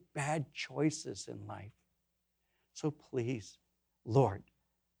 I make bad choices in life. So please, Lord,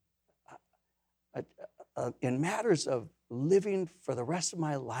 in matters of living for the rest of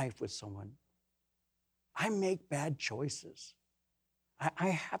my life with someone, I make bad choices.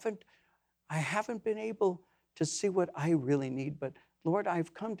 I haven't been able to see what I really need, but Lord,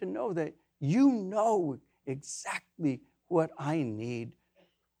 I've come to know that you know exactly what I need.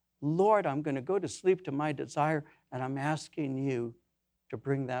 Lord, I'm going to go to sleep to my desire, and I'm asking you to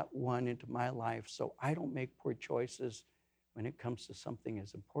bring that one into my life so I don't make poor choices when it comes to something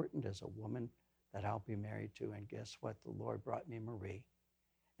as important as a woman that I'll be married to. And guess what? The Lord brought me Marie.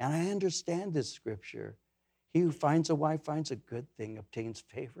 And I understand this scripture. He who finds a wife finds a good thing, obtains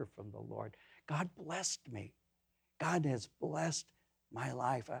favor from the Lord. God blessed me. God has blessed my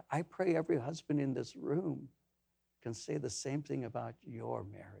life. I pray every husband in this room can say the same thing about your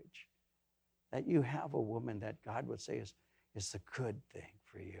marriage. That you have a woman that God would say is a good thing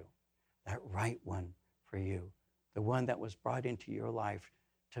for you. That right one for you. The one that was brought into your life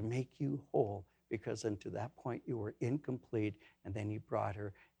to make you whole, because unto that point you were incomplete, and then he brought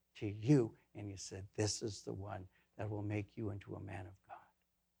her to you, and he said, this is the one that will make you into a man of God.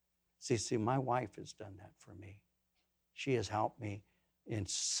 See, my wife has done that for me. She has helped me in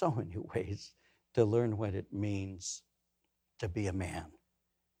so many ways to learn what it means to be a man.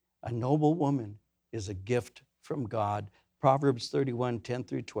 A noble woman is a gift from God. Proverbs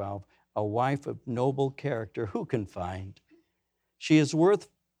 31:10-12, a wife of noble character, who can find? She is worth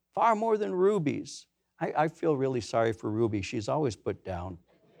far more than rubies. I feel really sorry for Ruby. She's always put down.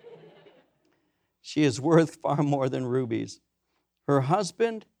 She is worth far more than rubies. Her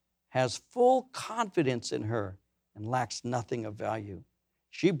husband has full confidence in her and lacks nothing of value.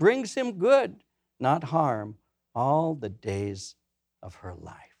 She brings him good, not harm, all the days of her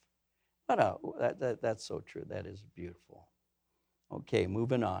life. That's so true. That is beautiful. Okay,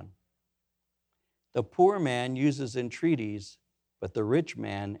 moving on. The poor man uses entreaties, but the rich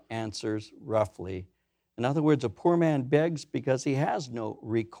man answers roughly. In other words, a poor man begs because he has no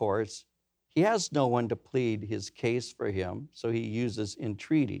recourse. He has no one to plead his case for him, so he uses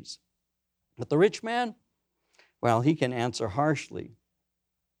entreaties. But the rich man, well, he can answer harshly.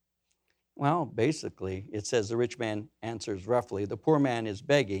 Well, basically, it says the rich man answers roughly. The poor man is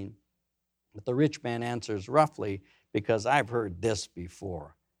begging, but the rich man answers roughly because I've heard this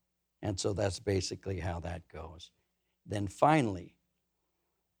before. And so that's basically how that goes. Then finally,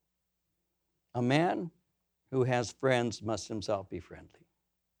 A man who has friends must himself be friendly.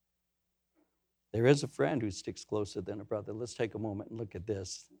 There is a friend who sticks closer than a brother. Let's take a moment and look at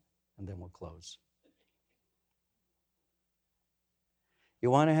this, and then we'll close. You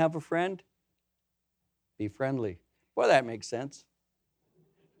want to have a friend? Be friendly. Boy, that makes sense.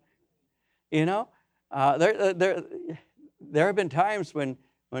 You know, there have been times when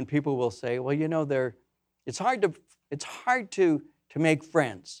people will say, well, you know, it's hard to make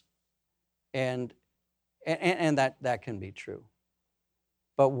friends. And that can be true.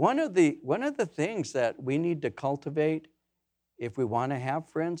 But one of the things that we need to cultivate if we want to have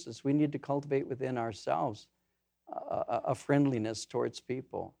friends is we need to cultivate within ourselves a friendliness towards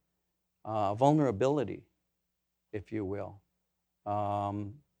people, vulnerability, if you will.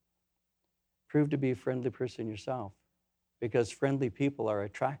 Prove to be a friendly person yourself, because friendly people are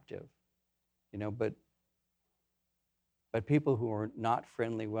attractive, you know. But people who are not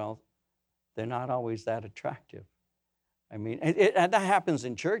friendly, well, they're not always that attractive. I mean, and that happens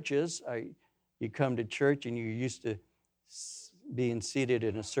in churches. You come to church and you're used to being seated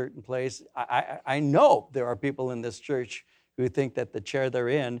in a certain place. I know there are people in this church who think that the chair they're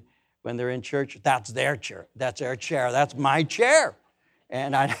in, when they're in church, that's their chair. That's their chair. That's my chair.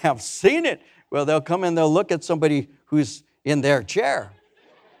 And I have seen it. Well, they'll come and they'll look at somebody who's in their chair.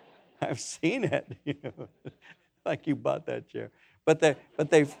 I've seen it, you know, like you bought that chair. But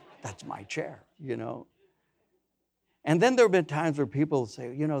that's my chair, you know. And then there have been times where people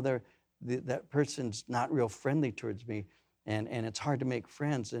say, you know, that person's not real friendly towards me, and it's hard to make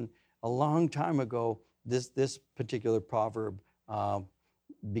friends. And a long time ago, this particular proverb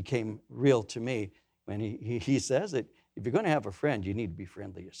became real to me when he says it. If you're going to have a friend, you need to be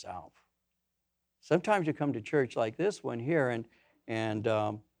friendly yourself. Sometimes you come to church like this one here, and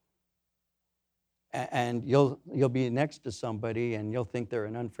you'll be next to somebody, and you'll think they're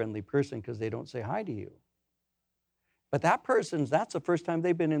an unfriendly person because they don't say hi to you. But that's the first time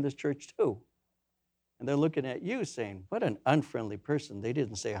they've been in this church too. And they're looking at you saying, what an unfriendly person. They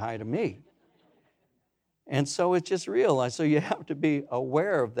didn't say hi to me. And so it's just real. So you have to be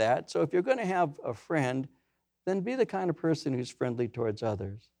aware of that. So if you're going to have a friend, then be the kind of person who's friendly towards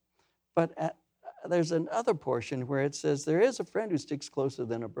others. But there's another portion where it says there is a friend who sticks closer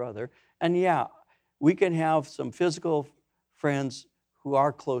than a brother. And yeah, we can have some physical friends who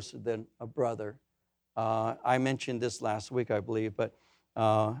are closer than a brother. I mentioned this last week, I believe, but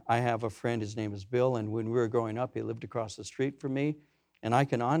I have a friend, his name is Bill, and when we were growing up, he lived across the street from me. And I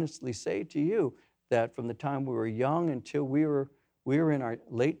can honestly say to you that from the time we were young until we were in our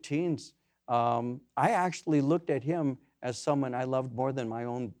late teens, I actually looked at him as someone I loved more than my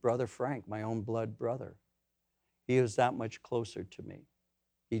own brother Frank, my own blood brother. He was that much closer to me.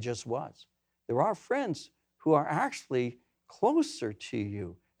 He just was. There are friends who are actually closer to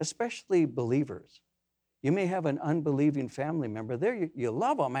you, especially believers. You may have an unbelieving family member. You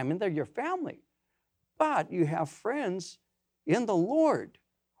love them. I mean, they're your family. But you have friends in the Lord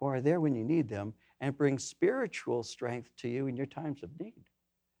who are there when you need them and bring spiritual strength to you in your times of need.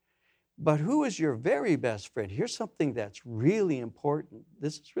 But who is your very best friend? Here's something that's really important.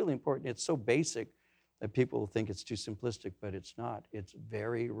 This is really important. It's so basic that people will think it's too simplistic, but it's not. It's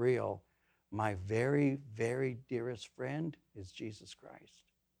very real. My very, very dearest friend is Jesus Christ.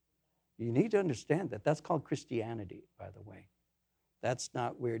 You need to understand that. That's called Christianity, by the way. That's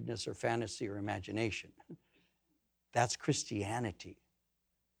not weirdness or fantasy or imagination. That's Christianity.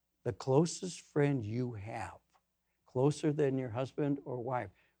 The closest friend you have, closer than your husband or wife,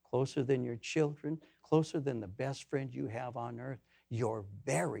 closer than your children, closer than the best friend you have on earth, your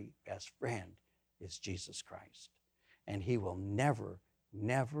very best friend is Jesus Christ. And he will never,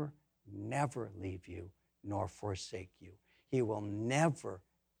 never, never leave you nor forsake you. He will never,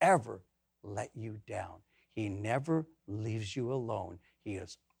 ever let you down. He never leaves you alone. He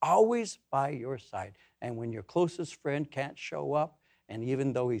is always by your side. And when your closest friend can't show up, and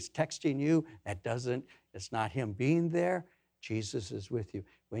even though he's texting you, it's not him being there, Jesus is with you.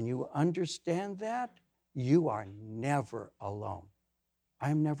 When you understand that, you are never alone. I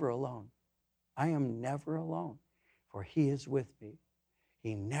am never alone. I am never alone, for he is with me.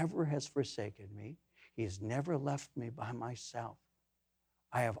 He never has forsaken me. He has never left me by myself.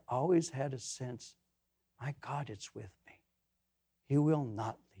 I have always had a sense, my God is with me. He will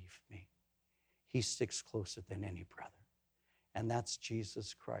not leave me. He sticks closer than any brother. And that's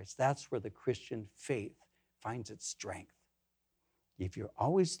Jesus Christ. That's where the Christian faith finds its strength. If you're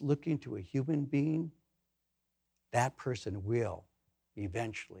always looking to a human being, that person will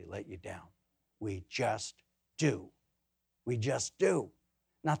eventually let you down. We just do. We just do.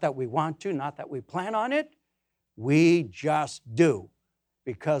 Not that we want to, not that we plan on it. We just do.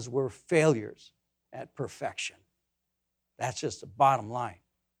 because we're failures at perfection. That's just the bottom line.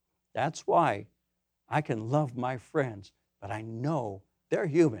 That's why I can love my friends, but I know they're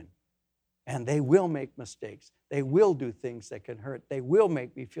human and they will make mistakes. They will do things that can hurt. They will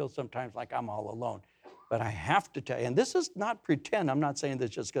make me feel sometimes like I'm all alone. But I have to tell you, and this is not pretend. I'm not saying this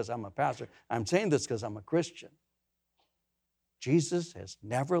just because I'm a pastor. I'm saying this because I'm a Christian. Jesus has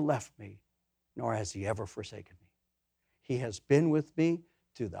never left me, nor has he ever forsaken me. He has been with me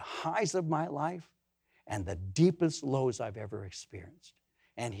through the highs of my life and the deepest lows I've ever experienced.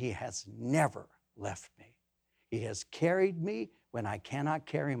 And he has never left me. He has carried me when I cannot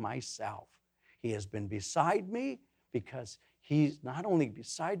carry myself. He has been beside me because he's not only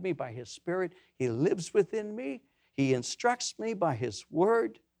beside me by his Spirit, he lives within me. He instructs me by his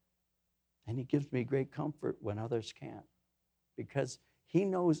word. And he gives me great comfort when others can't, because he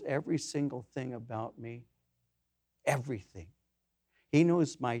knows every single thing about me, everything. He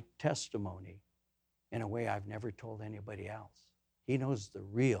knows my testimony in a way I've never told anybody else. He knows the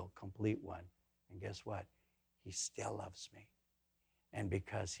real, complete one. And guess what? He still loves me. And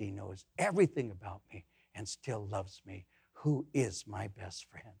because he knows everything about me and still loves me, who is my best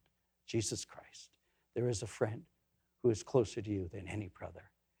friend? Jesus Christ. There is a friend who is closer to you than any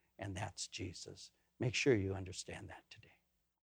brother, and that's Jesus. Make sure you understand that.